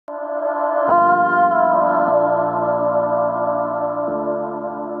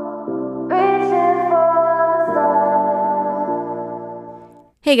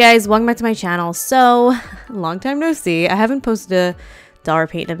Hey guys, welcome back to my channel. So, long time no see. I haven't posted a doll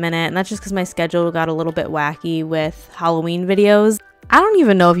repaint in a minute, and that's just because my schedule got a little bit wacky with Halloween videos. I don't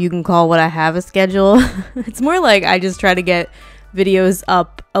even know if you can call what I have a schedule. It's more like I just try to get videos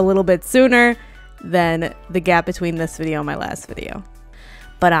up a little bit sooner than the gap between this video and my last video.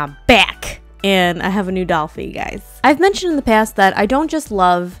 But I'm back, and I have a new doll for you guys. I've mentioned in the past that I don't just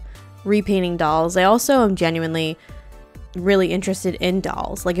love repainting dolls, I also am genuinely really interested in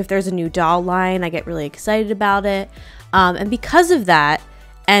dolls. Like if there's a new doll line, I get really excited about it. And because of that,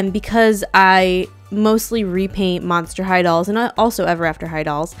 and because I mostly repaint Monster High dolls and also Ever After High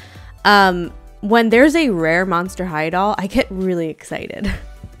dolls, when there's a rare Monster High doll, I get really excited.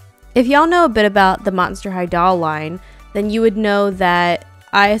 If y'all know a bit about the Monster High doll line, then you would know that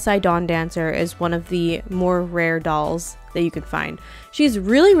Isi Dawndancer is one of the more rare dolls that you can find. She's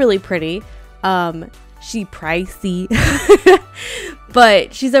really, really pretty. She's pricey,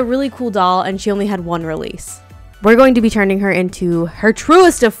 but she's a really cool doll, and she only had one release. We're going to be turning her into her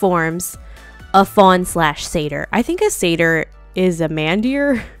truest of forms, a fawn / satyr. I think a satyr is a man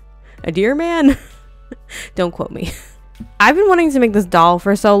deer, a deer man. Don't quote me. I've been wanting to make this doll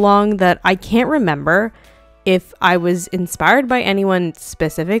for so long that I can't remember if I was inspired by anyone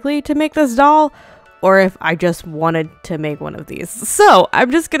specifically to make this doll, or if I just wanted to make one of these. So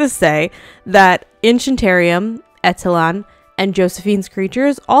I'm just gonna say that Enchantarium, Etalon, and Josephine's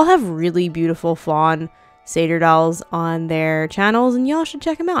Creatures all have really beautiful fawn satyr dolls on their channels, and y'all should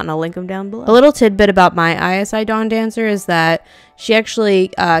check them out, and I'll link them down below. A little tidbit about my Isi Dawndancer is that she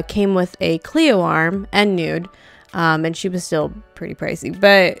actually came with a Cleo arm and nude, and she was still pretty pricey,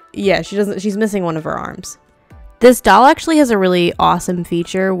 but yeah, she's missing one of her arms. This doll actually has a really awesome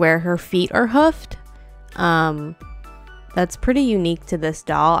feature where her feet are hoofed. That's pretty unique to this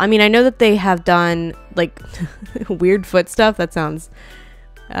doll. I mean, I know that they have done like weird foot stuff. That sounds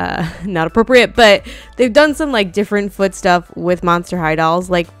not appropriate, but they've done some like different foot stuff with Monster High dolls.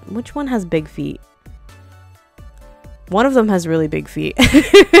 Like, which one has big feet? One of them has really big feet,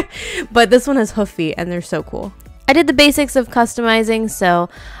 but this one has hoof feet, and they're so cool. I did the basics of customizing, so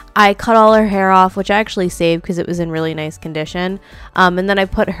I cut all her hair off, which I actually saved because it was in really nice condition. And then I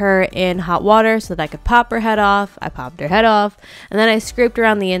put her in hot water so that I could pop her head off. I popped her head off, and then I scraped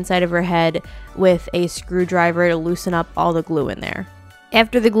around the inside of her head with a screwdriver to loosen up all the glue in there.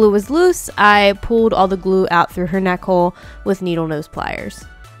 After the glue was loose, I pulled all the glue out through her neck hole with needle nose pliers.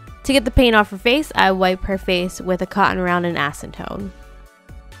 To get the paint off her face, I wipe her face with a cotton round and acetone.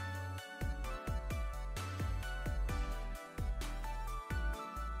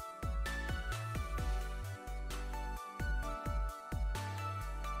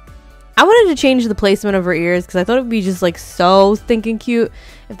 I wanted to change the placement of her ears because I thought it would be just like so stinking cute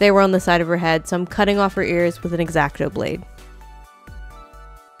if they were on the side of her head, so I'm cutting off her ears with an X-Acto blade.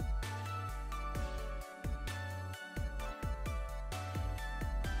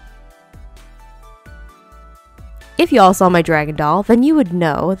 If y'all saw my dragon doll, then you would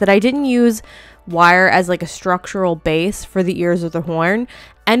know that I didn't use wire as like a structural base for the ears or the horn,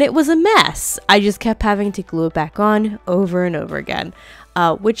 and it was a mess. I just kept having to glue it back on over and over again,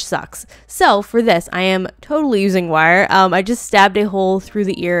 which sucks. So for this, I am totally using wire. I just stabbed a hole through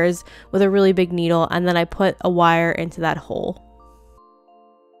the ears with a really big needle, and then I put a wire into that hole.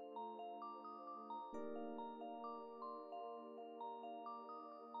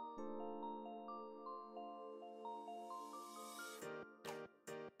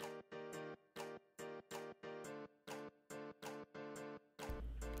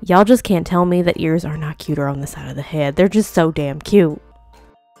 Y'all just can't tell me that ears are not cuter on the side of the head. They're just so damn cute.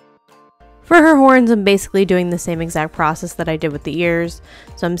 For her horns, I'm basically doing the same exact process that I did with the ears.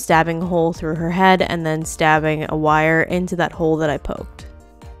 So I'm stabbing a hole through her head and then stabbing a wire into that hole that I poked.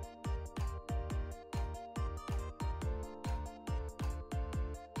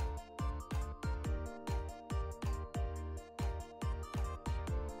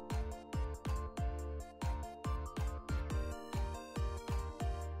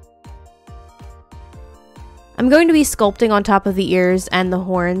 I'm going to be sculpting on top of the ears and the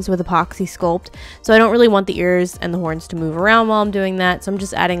horns with epoxy sculpt, so I don't really want the ears and the horns to move around while I'm doing that, so I'm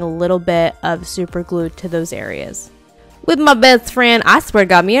just adding a little bit of super glue to those areas. With my best friend, I swear to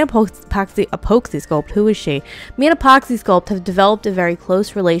God, me and epoxy sculpt, who is she? Me and epoxy sculpt have developed a very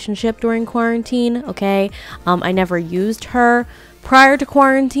close relationship during quarantine, okay? I never used her prior to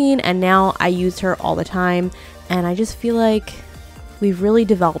quarantine, and now I use her all the time, and I just feel like we've really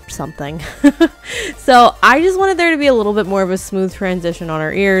developed something. So I just wanted there to be a little bit more of a smooth transition on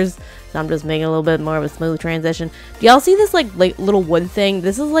her ears, so I'm just making a little bit more of a smooth transition. Do y'all see this like little wood thing?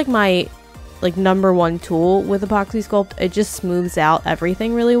 This is like my like #1 tool with epoxy sculpt. It just smooths out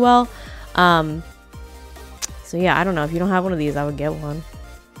everything really well. So yeah, I don't know, if you don't have one of these, I would get one.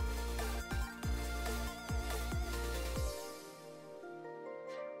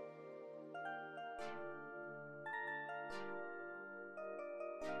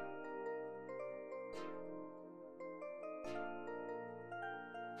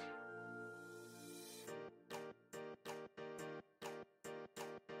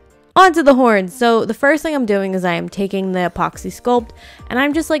 Onto the horns. So the first thing I'm doing is I am taking the epoxy sculpt and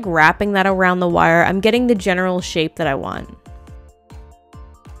I'm just like wrapping that around the wire. I'm getting the general shape that I want.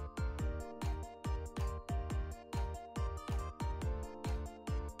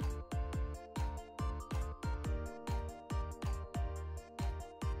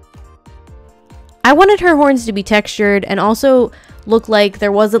 I wanted her horns to be textured and also look like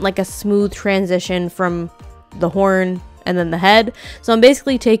there wasn't like a smooth transition from the horn and then the head. So I'm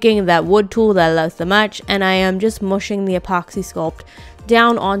basically taking that wood tool that I love so much and I am just mushing the epoxy sculpt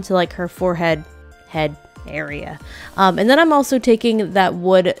down onto like her forehead head area. And then I'm also taking that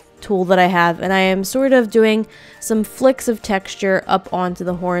wood tool that I have and I am sort of doing some flicks of texture up onto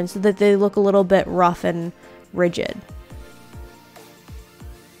the horn so that they look a little bit rough and rigid.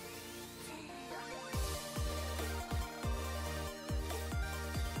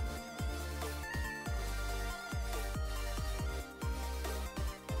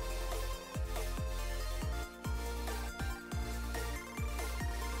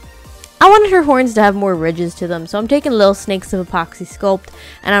 I wanted her horns to have more ridges to them, so I'm taking little snakes of epoxy sculpt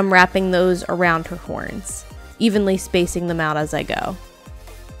and I'm wrapping those around her horns, evenly spacing them out as I go.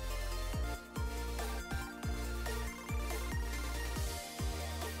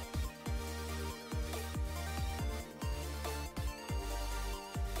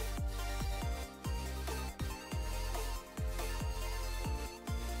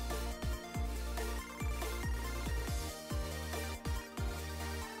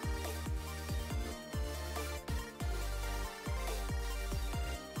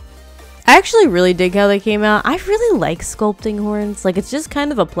 I actually really dig how they came out. I really like sculpting horns. Like, it's just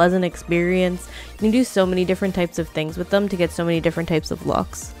kind of a pleasant experience. You can do so many different types of things with them to get so many different types of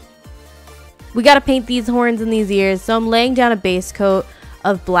looks. We gotta paint these horns and these ears, so I'm laying down a base coat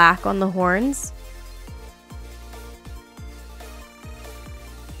of black on the horns.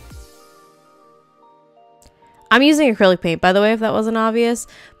 I'm using acrylic paint, by the way, if that wasn't obvious,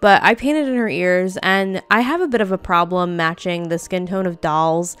 but I painted in her ears, and I have a bit of a problem matching the skin tone of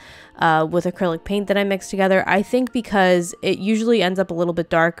dolls with acrylic paint that I mix together. I think because it usually ends up a little bit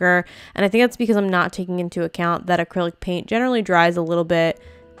darker, and I think that's because I'm not taking into account that acrylic paint generally dries a little bit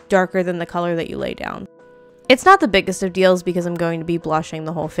darker than the color that you lay down. It's not the biggest of deals because I'm going to be blushing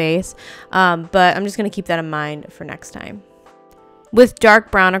the whole face, but I'm just going to keep that in mind for next time. With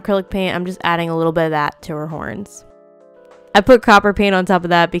dark brown acrylic paint, I'm just adding a little bit of that to her horns. I put copper paint on top of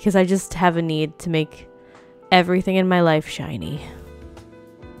that because I just have a need to make everything in my life shiny.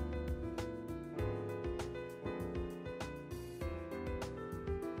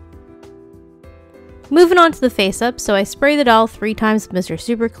 Moving on to the face up, so I spray the doll 3 times with Mr.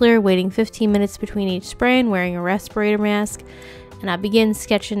 Super Clear, waiting 15 minutes between each spray and wearing a respirator mask, and I begin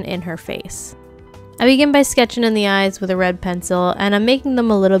sketching in her face. I begin by sketching in the eyes with a red pencil, and I'm making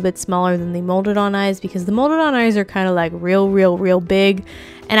them a little bit smaller than the molded on eyes because the molded on eyes are kind of like real big,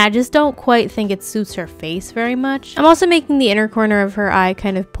 and I just don't quite think it suits her face very much. I'm also making the inner corner of her eye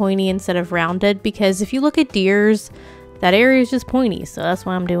kind of pointy instead of rounded because if you look at deers, that area is just pointy, so that's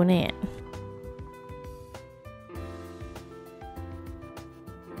why I'm doing it.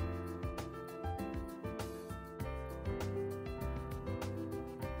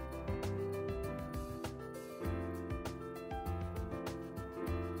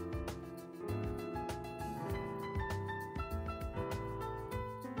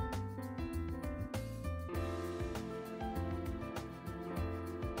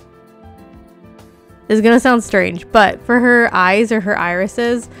 This is gonna sound strange, but for her eyes or her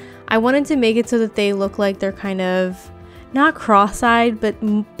irises, I wanted to make it so that they look like they're kind of not cross-eyed, but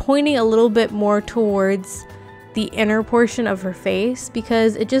pointing a little bit more towards the inner portion of her face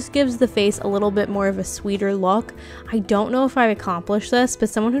because it just gives the face a little bit more of a sweeter look. I don't know if I accomplished this, but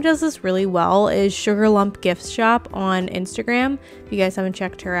someone who does this really well is Sugar Lump Gift Shop on Instagram. If you guys haven't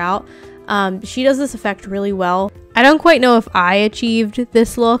checked her out, she does this effect really well. I don't quite know if I achieved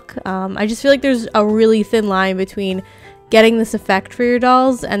this look. I just feel like there's a really thin line between getting this effect for your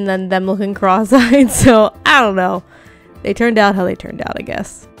dolls and then them looking cross-eyed, so I don't know. They turned out how they turned out, I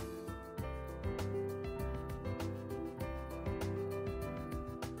guess.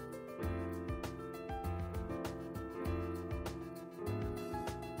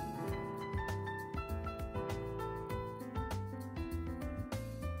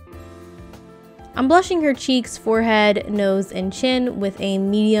 I'm blushing her cheeks, forehead, nose, and chin with a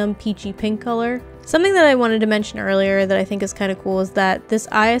medium peachy pink color. Something that I wanted to mention earlier that I think is kind of cool is that this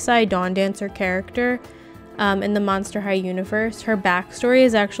Isi Dawndancer character in the Monster High universe, her backstory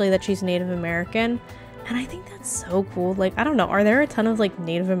is actually that she's Native American. And I think that's so cool. Like, I don't know, are there a ton of like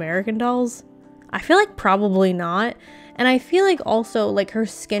Native American dolls? I feel like probably not. And I feel like also like her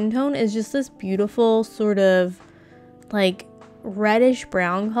skin tone is just this beautiful sort of like reddish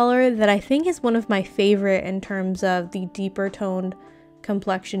brown color that I think is one of my favorite in terms of the deeper toned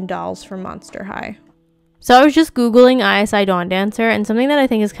complexion dolls from Monster High. So I was just Googling Isi Dawndancer, and something that I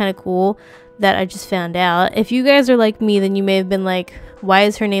think is kind of cool that I just found out. If you guys are like me, then you may have been like, why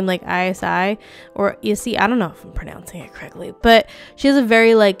is her name like Isi? Or Isi, I don't know if I'm pronouncing it correctly, but she has a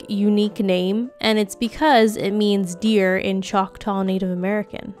very like unique name, and it's because it means deer in Choctaw Native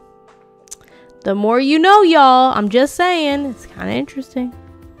American. The more you know, y'all. I'm just saying, it's kind of interesting.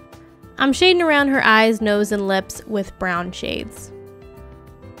 I'm shading around her eyes, nose, and lips with brown shades.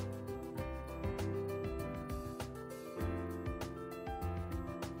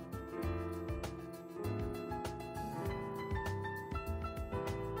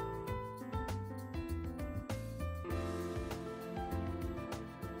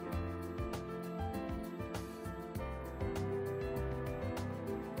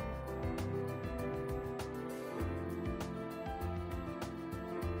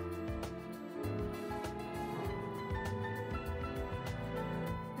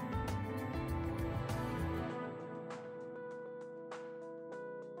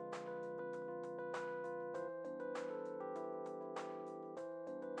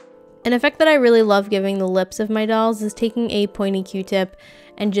 An effect that I really love giving the lips of my dolls is taking a pointy Q-tip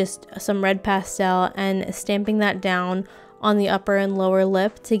and just some red pastel and stamping that down on the upper and lower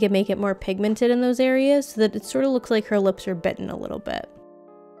lip to make it more pigmented in those areas so that it sort of looks like her lips are bitten a little bit.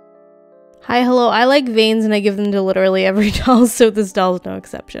 Hi, hello, I like veins and I give them to literally every doll, so this doll is no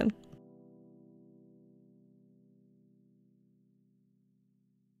exception.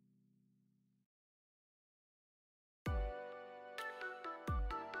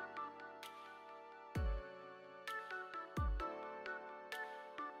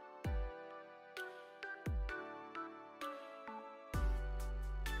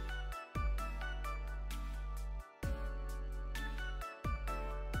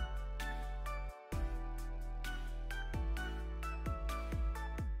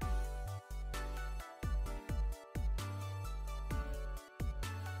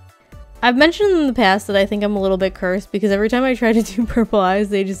 I've mentioned in the past that I think I'm a little bit cursed because every time I try to do purple eyes,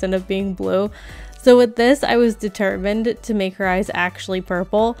 they just end up being blue. So with this, I was determined to make her eyes actually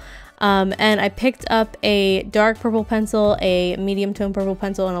purple. And I picked up a dark purple pencil, a medium tone purple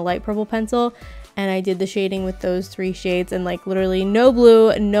pencil, and a light purple pencil. And I did the shading with those three shades and like literally no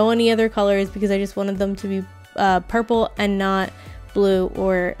blue, no any other colors because I just wanted them to be purple and not blue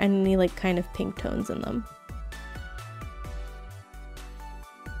or any like kind of pink tones in them.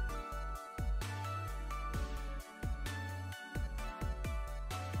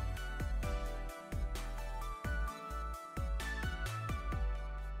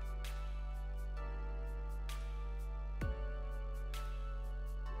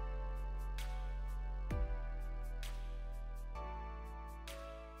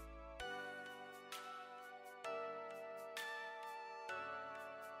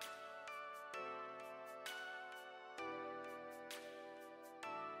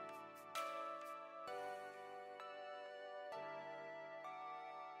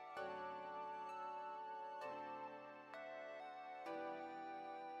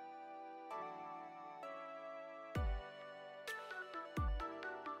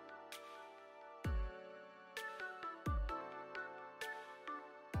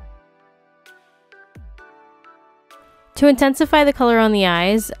 To intensify the color on the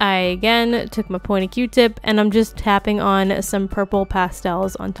eyes, I again took my pointy Q-tip and I'm just tapping on some purple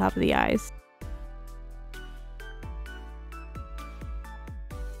pastels on top of the eyes.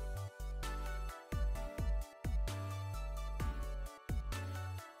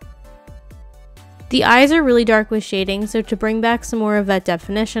 The eyes are really dark with shading, so to bring back some more of that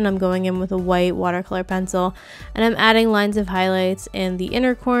definition, I'm going in with a white watercolor pencil and I'm adding lines of highlights in the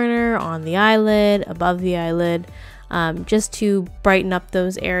inner corner, on the eyelid, above the eyelid, just to brighten up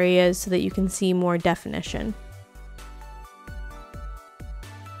those areas so that you can see more definition.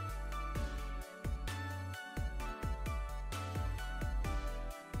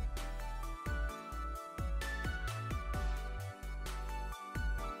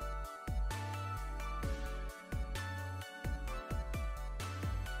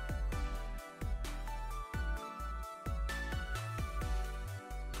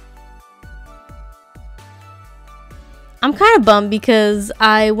 I'm kind of bummed because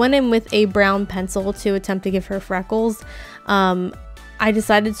I went in with a brown pencil to attempt to give her freckles. I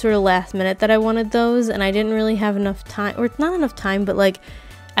decided sort of last minute that I wanted those, and I didn't really have enough time, or it's not enough time, but like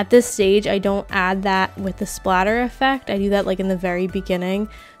at this stage I don't add that with the splatter effect. I do that like in the very beginning,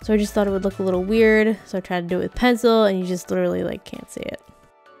 so I just thought it would look a little weird, so I tried to do it with pencil, and you just literally like can't see it.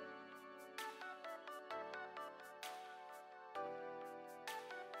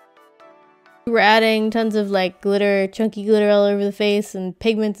 We're adding tons of like glitter, chunky glitter all over the face and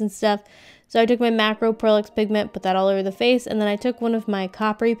pigments and stuff. So I took my macro Pearl X pigment, put that all over the face, and then I took one of my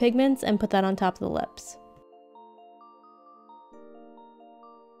coppery pigments and put that on top of the lips.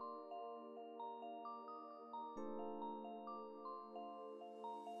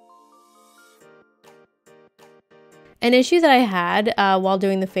 An issue that I had while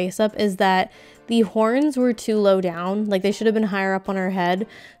doing the face up is that the horns were too low down. Like they should have been higher up on her head.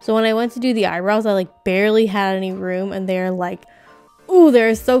 So when I went to do the eyebrows, I like barely had any room, and they're like, ooh,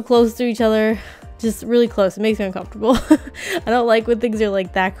 they're so close to each other. Just really close. It makes me uncomfortable. I don't like when things are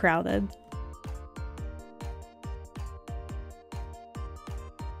like that crowded.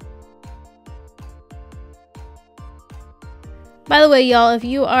 By the way, y'all, if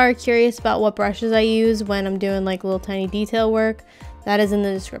you are curious about what brushes I use when I'm doing like little tiny detail work, that is in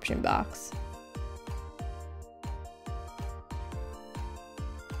the description box.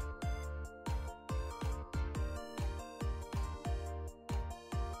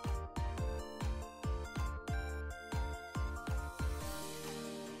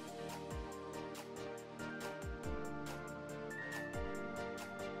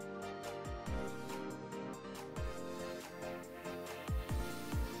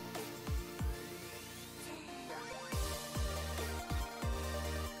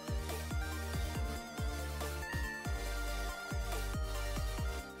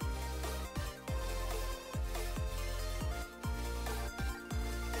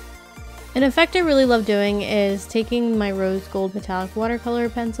 An effect I really love doing is taking my rose gold metallic watercolor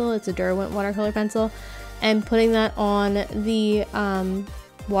pencil, it's a Derwent watercolor pencil, and putting that on the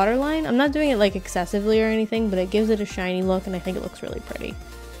waterline. I'm not doing it like excessively or anything, but it gives it a shiny look and I think it looks really pretty.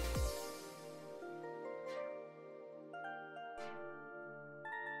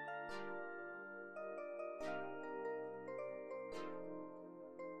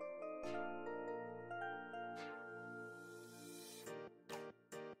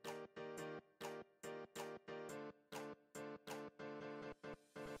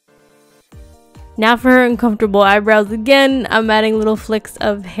 Now for her uncomfortable eyebrows again, I'm adding little flicks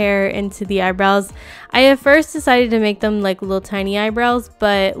of hair into the eyebrows. I at first decided to make them like little tiny eyebrows,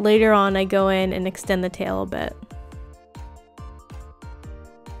 but later on I go in and extend the tail a bit.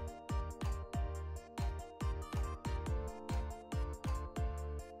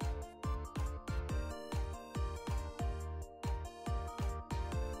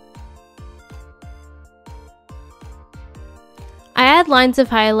 I add lines of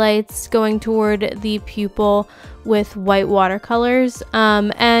highlights going toward the pupil with white watercolors,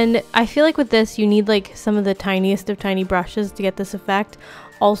 and I feel like with this you need like some of the tiniest of tiny brushes to get this effect.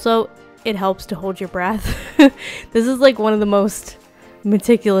 Also, it helps to hold your breath. This is like one of the most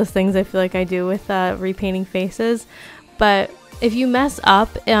meticulous things I feel like I do with repainting faces, but if you mess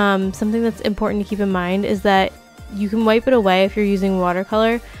up, something that's important to keep in mind is that you can wipe it away if you're using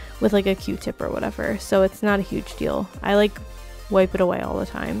watercolor with like a Q-tip or whatever, so it's not a huge deal. I like wipe it away all the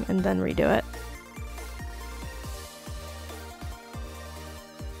time and then redo it.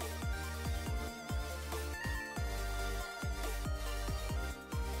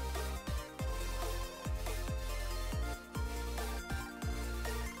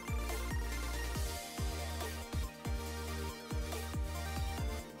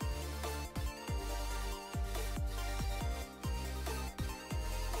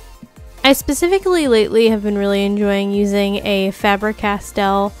 I specifically lately have been really enjoying using a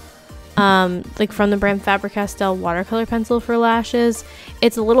Faber-Castell, like from the brand Faber-Castell watercolor pencil for lashes.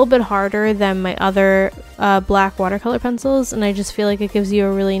 It's a little bit harder than my other black watercolor pencils, and I just feel like it gives you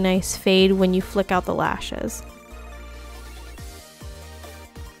a really nice fade when you flick out the lashes.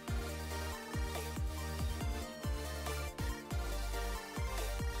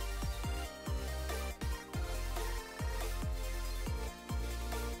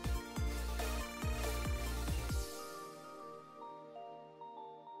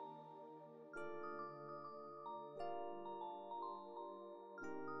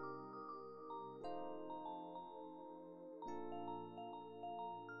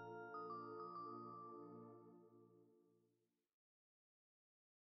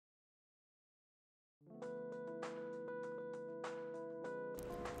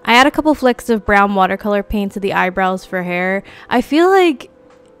 add a couple flicks of brown watercolor paint to the eyebrows for hair. I feel like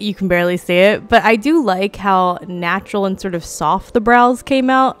you can barely see it, but I do like how natural and sort of soft the brows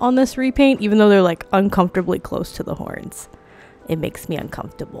came out on this repaint, even though they're like uncomfortably close to the horns. It makes me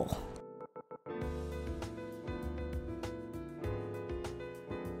uncomfortable.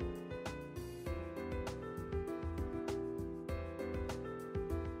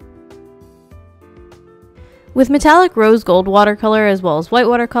 With metallic rose gold watercolor as well as white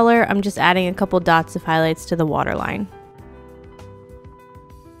watercolor, I'm just adding a couple dots of highlights to the waterline.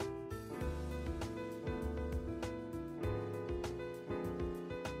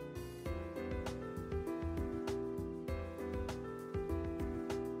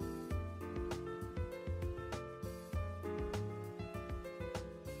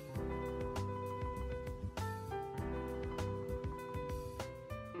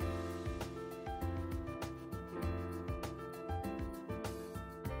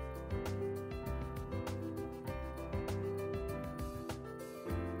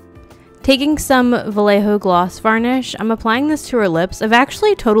 Taking some Vallejo gloss varnish, I'm applying this to her lips. I've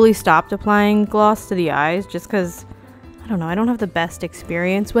actually totally stopped applying gloss to the eyes just because, I don't know, I don't have the best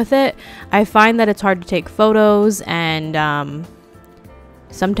experience with it. I find that it's hard to take photos and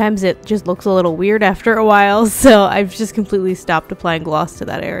sometimes it just looks a little weird after a while, so I've just completely stopped applying gloss to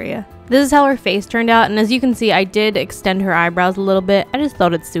that area. This is how her face turned out, and as you can see, I did extend her eyebrows a little bit. I just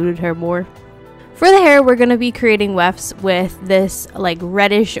thought it suited her more. For the hair, we're going to be creating wefts with this like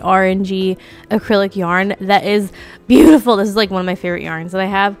reddish orangey acrylic yarn that is beautiful. This is like one of my favorite yarns that I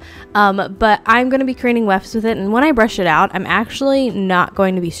have, but I'm going to be creating wefts with it, and when I brush it out, I'm actually not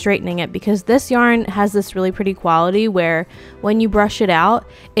going to be straightening it because this yarn has this really pretty quality where when you brush it out,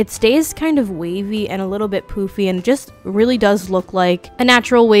 it stays kind of wavy and a little bit poofy and just really does look like a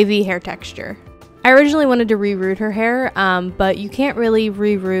natural wavy hair texture. I originally wanted to reroot her hair, but you can't really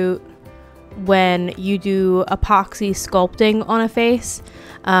reroot when you do epoxy sculpting on a face.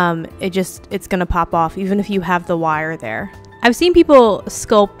 It's gonna pop off even if you have the wire there. I've seen people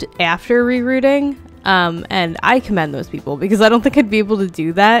sculpt after rerooting, and I commend those people because I don't think I'd be able to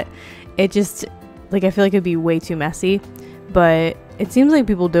do that. It just, like, I feel like it'd be way too messy, but it seems like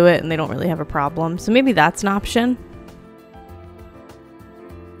people do it and they don't really have a problem, so maybe that's an option.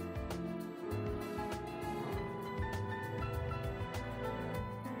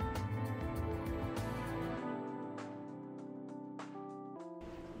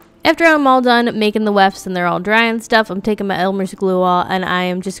 After I'm all done making the wefts and they're all dry and stuff, I'm taking my Elmer's glue wall and I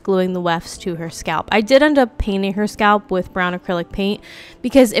am just gluing the wefts to her scalp. I did end up painting her scalp with brown acrylic paint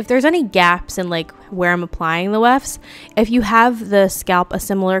because if there's any gaps in like where I'm applying the wefts, if you have the scalp a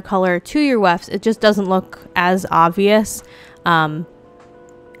similar color to your wefts, it just doesn't look as obvious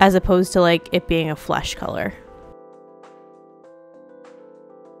as opposed to like it being a flesh color.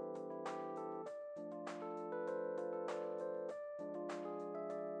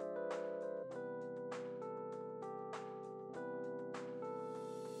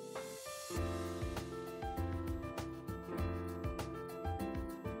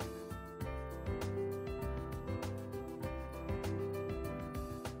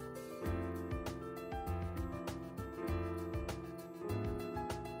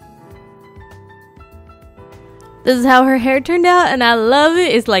 This is how her hair turned out and I love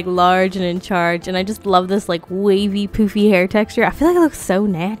it. It's like large and in charge and I just love this like wavy poofy hair texture. I feel like it looks so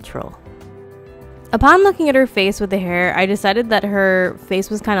natural. Upon looking at her face with the hair, I decided that her face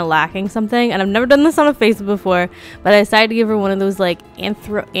was kind of lacking something, and I've never done this on a face before, but I decided to give her one of those like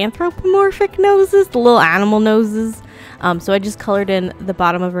anthropomorphic noses, the little animal noses. So I just colored in the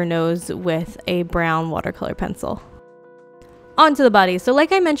bottom of her nose with a brown watercolor pencil. Onto the body. So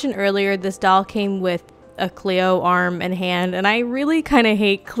like I mentioned earlier, this doll came with a Cleo arm and hand, and I really kind of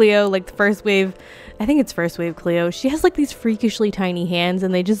hate Cleo, like the first wave. I think it's first wave Cleo. She has like these freakishly tiny hands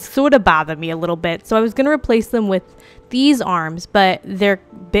and they just sort of bother me a little bit. So I was going to replace them with these arms, but they're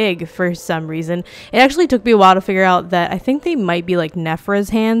big for some reason. It actually took me a while to figure out that I think they might be like Nephra's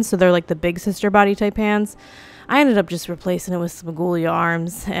hands. So they're like the big sister body type hands. I ended up just replacing it with some Magoolia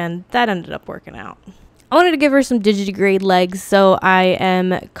arms and that ended up working out. I wanted to give her some digigrade legs, so I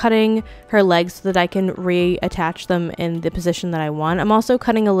am cutting her legs so that I can reattach them in the position that I want. I'm also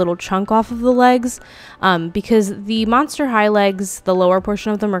cutting a little chunk off of the legs because the Monster High legs, the lower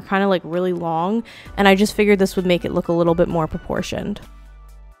portion of them are kind of like really long, and I just figured this would make it look a little bit more proportioned.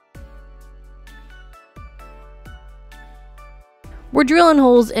 We're drilling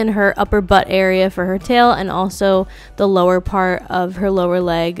holes in her upper butt area for her tail and also the lower part of her lower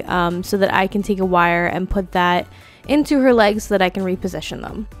leg so that I can take a wire and put that into her legs so that I can reposition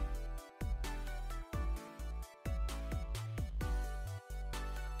them.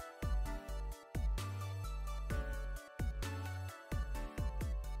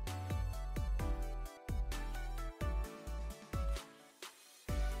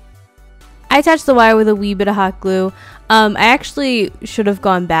 I attached the wire with a wee bit of hot glue. I actually should have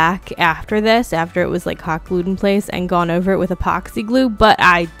gone back after this, after it was like hot glued in place, and gone over it with epoxy glue, but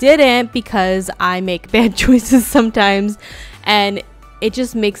I didn't because I make bad choices sometimes, and it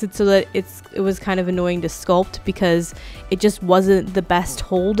just makes it so that it was kind of annoying to sculpt because it just wasn't the best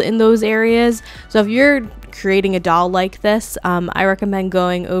hold in those areas. So if you're creating a doll like this, I recommend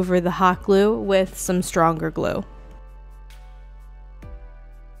going over the hot glue with some stronger glue.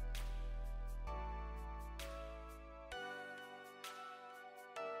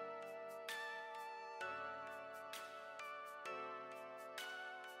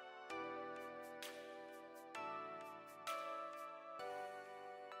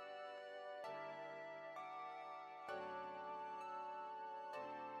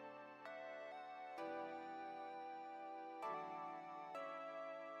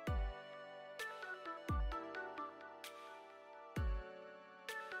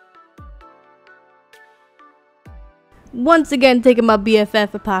 Once again, taking my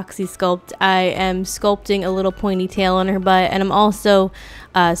BFF epoxy sculpt, I am sculpting a little pointy tail on her butt, and I'm also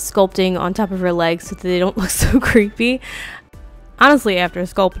sculpting on top of her legs so that they don't look so creepy. Honestly, after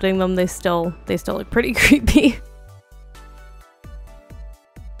sculpting them, they still look pretty creepy.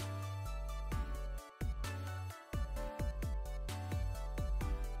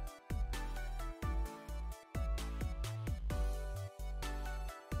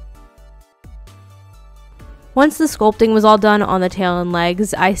 Once the sculpting was all done on the tail and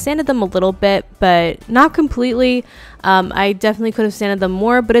legs, I sanded them a little bit, but not completely. I definitely could have sanded them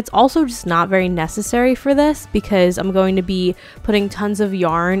more, but it's also just not very necessary for this because I'm going to be putting tons of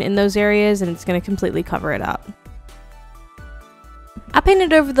yarn in those areas and it's going to completely cover it up. I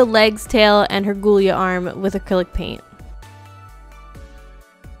painted over the legs, tail, and her Ghoulia arm with acrylic paint.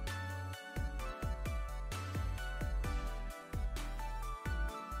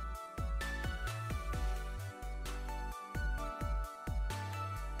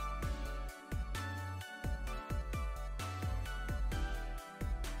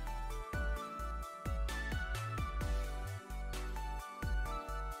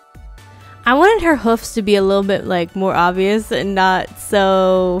 I wanted her hoofs to be a little bit like more obvious and not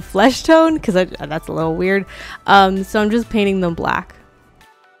so flesh tone because that's a little weird. So I'm just painting them black.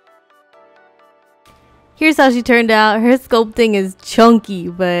 Here's how she turned out. Her sculpting is chunky,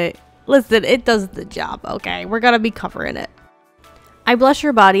 but listen, it does the job, okay? We're gonna be covering it. I blush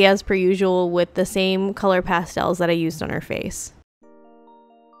her body as per usual with the same color pastels that I used on her face.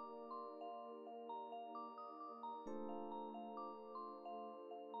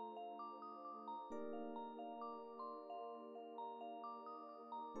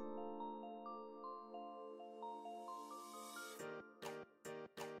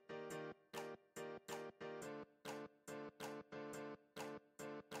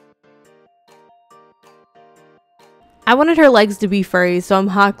 I wanted her legs to be furry, so I'm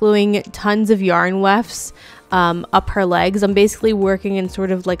hot gluing tons of yarn wefts up her legs. I'm basically working in sort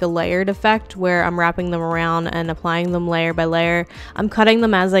of like a layered effect where I'm wrapping them around and applying them layer by layer. I'm cutting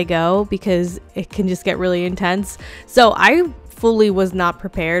them as I go because it can just get really intense. So I fully was not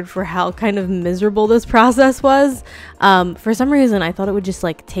prepared for how kind of miserable this process was. For some reason, I thought it would just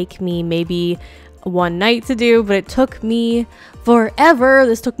like take me maybe one night to do, but it took me forever.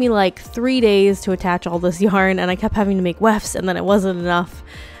 This took me like 3 days to attach all this yarn, and I kept having to make wefts, and then it wasn't enough.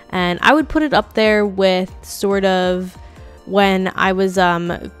 And I would put it up there with sort of when I was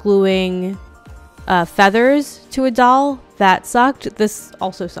gluing feathers to a doll. That sucked. This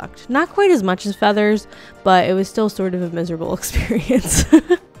also sucked. Not quite as much as feathers, but it was still sort of a miserable experience.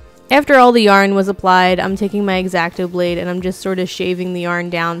 After all the yarn was applied, I'm taking my X-Acto blade and I'm just sort of shaving the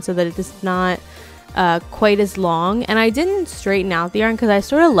yarn down so that it's not quite as long. And I didn't straighten out the yarn because I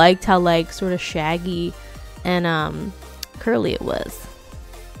sort of liked how like sort of shaggy and curly it was.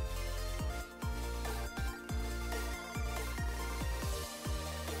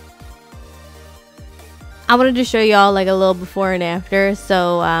 I wanted to show y'all like a little before and after.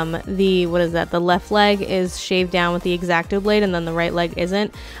 So the left leg is shaved down with the X-Acto blade and then the right leg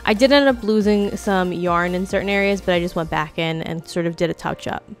isn't. I did end up losing some yarn in certain areas, but I just went back in and sort of did a touch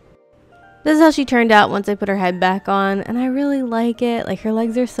up. This is how she turned out once I put her head back on, and I really like it. Like, her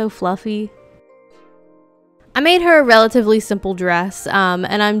legs are so fluffy. I made her a relatively simple dress,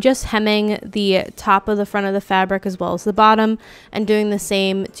 and I'm just hemming the top of the front of the fabric as well as the bottom, and doing the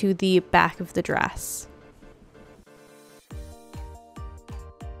same to the back of the dress.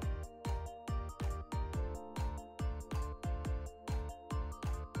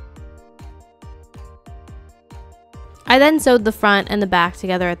 I then sewed the front and the back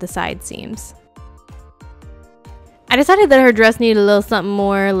together at the side seams. I decided that her dress needed a little something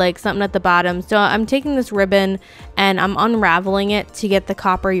more, like something at the bottom. So I'm taking this ribbon and I'm unraveling it to get the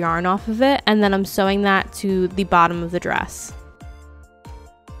copper yarn off of it. And then I'm sewing that to the bottom of the dress.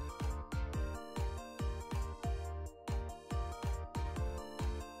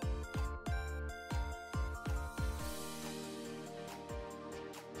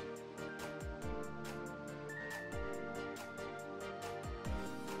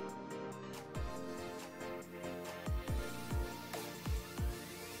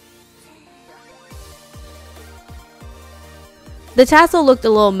 The tassel looked a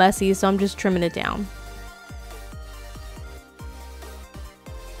little messy, so I'm just trimming it down.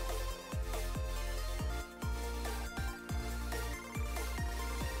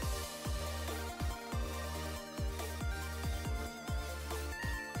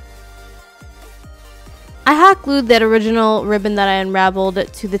 I hot glued that original ribbon that I unraveled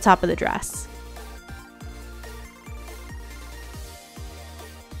to the top of the dress.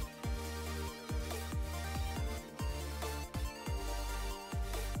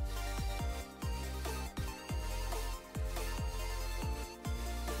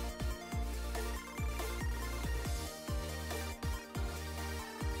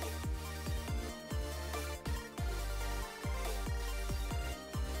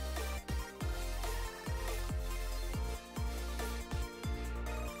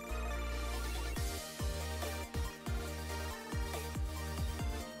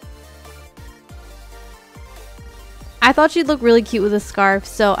 I thought she'd look really cute with a scarf,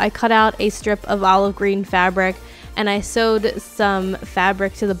 so I cut out a strip of olive green fabric and I sewed some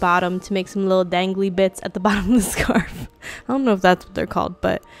fabric to the bottom to make some little dangly bits at the bottom of the scarf. I don't know if that's what they're called,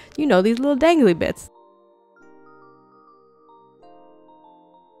 but you know, these little dangly bits.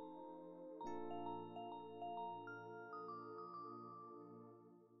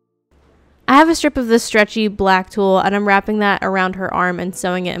 I have a strip of this stretchy black tulle and I'm wrapping that around her arm and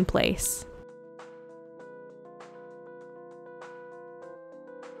sewing it in place.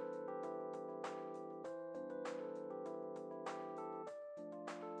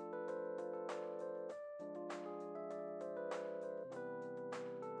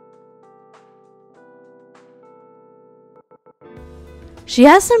 She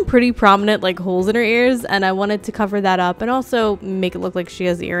has some pretty prominent like holes in her ears and I wanted to cover that up and also make it look like she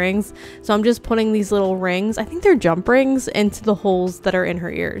has earrings. So I'm just putting these little rings, I think they're jump rings, into the holes that are in her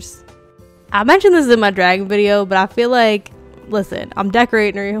ears. I mentioned this in my dragon video, but I feel like, listen, I'm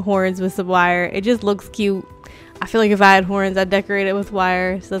decorating her horns with some wire. It just looks cute. I feel like if I had horns, I'd decorate it with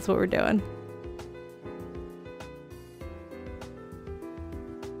wire, so that's what we're doing.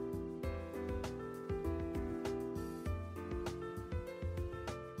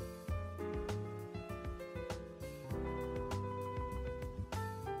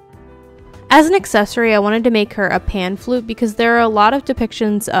 As an accessory, I wanted to make her a pan flute because there are a lot of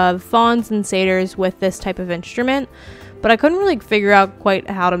depictions of fauns and satyrs with this type of instrument, but I couldn't really figure out quite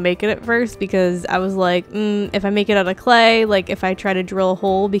how to make it at first because I was like, if I make it out of clay, like if I try to drill a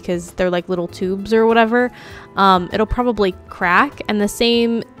hole because they're like little tubes or whatever, it'll probably crack, and the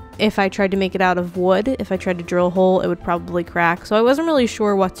same if I tried to make it out of wood. If I tried to drill a hole, it would probably crack, so I wasn't really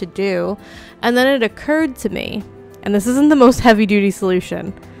sure what to do, and then it occurred to me, and this isn't the most heavy-duty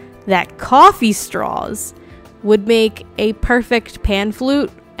solution, that coffee straws would make a perfect pan flute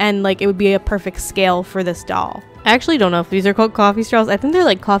and like it would be a perfect scale for this doll. I actually don't know if these are called coffee straws. I think they're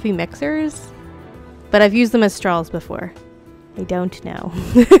like coffee mixers, but I've used them as straws before. I don't know.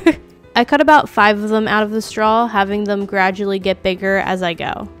 I cut about 5 of them out of the straw, having them gradually get bigger as I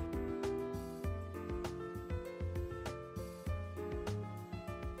go.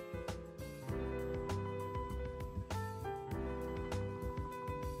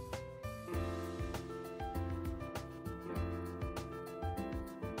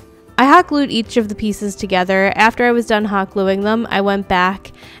 I hot glued each of the pieces together. After I was done hot gluing them, I went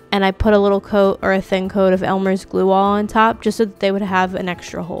back and I put a little coat or a thin coat of Elmer's glue wall on top just so that they would have an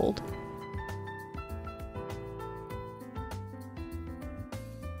extra hold.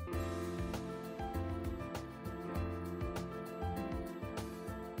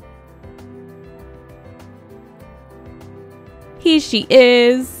 Here she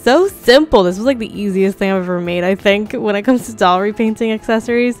is. So simple. This was like the easiest thing I've ever made, I think, when it comes to doll repainting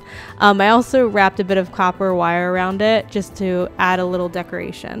accessories. I also wrapped a bit of copper wire around it just to add a little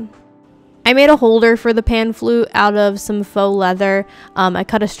decoration. I made a holder for the pan flute out of some faux leather. I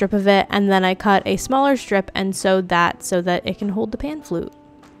cut a strip of it and then I cut a smaller strip and sewed that so that it can hold the pan flute.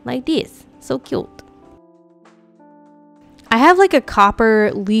 Like this. So cute. I have like a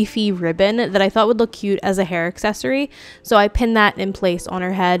copper leafy ribbon that I thought would look cute as a hair accessory, so I pinned that in place on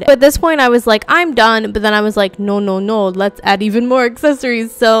her head. But at this point I was like, I'm done, but then I was like, no, let's add even more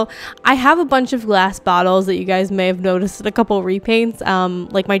accessories. So I have a bunch of glass bottles that you guys may have noticed in a couple repaints,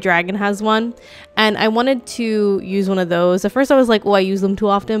 like my dragon has one, and I wanted to use one of those. At first I was like, oh, I use them too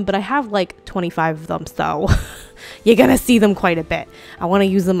often, but I have like 25 of them, so you're gonna see them quite a bit. I want to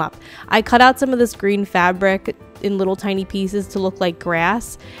use them up. I cut out some of this green fabric in little tiny pieces to look like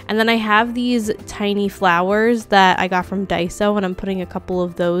grass, and then I have these tiny flowers that I got from Daiso, and I'm putting a couple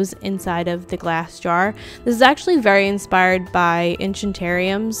of those inside of the glass jar. This is actually very inspired by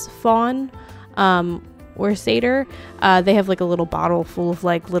Enchantarium's Faun or Satyr. They have like a little bottle full of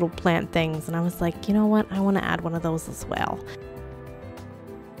like little plant things, and I was like, you know what, I want to add one of those as well.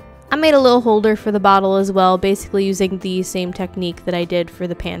 I made a little holder for the bottle as well, basically using the same technique that I did for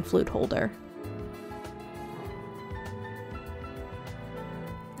the pan flute holder.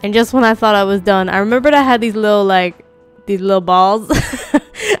 And just when I thought I was done, I remembered I had these little balls.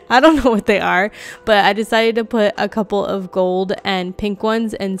 I don't know what they are, but I decided to put a couple of gold and pink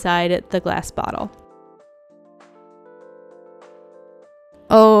ones inside the glass bottle.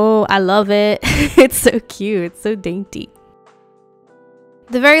 Oh, I love it. It's so cute. It's so dainty.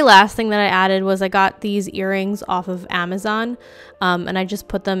 The very last thing that I added was I got these earrings off of Amazon, and I just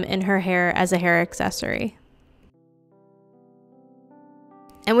put them in her hair as a hair accessory.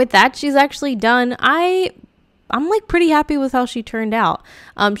 And with that, she's actually done. I'm like pretty happy with how she turned out.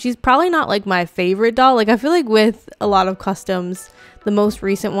 She's probably not like my favorite doll. Like I feel like with a lot of customs, the most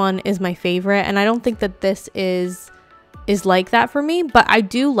recent one is my favorite, and I don't think that this is like that for me, but I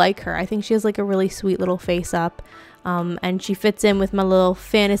do like her. I think she has like a really sweet little face up, and she fits in with my little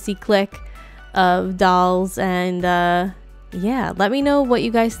fantasy clique of dolls. And yeah, let me know what you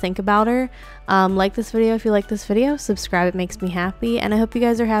guys think about her. Like this video if you like this video, subscribe, it makes me happy, and I hope you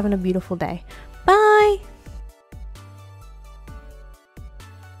guys are having a beautiful day.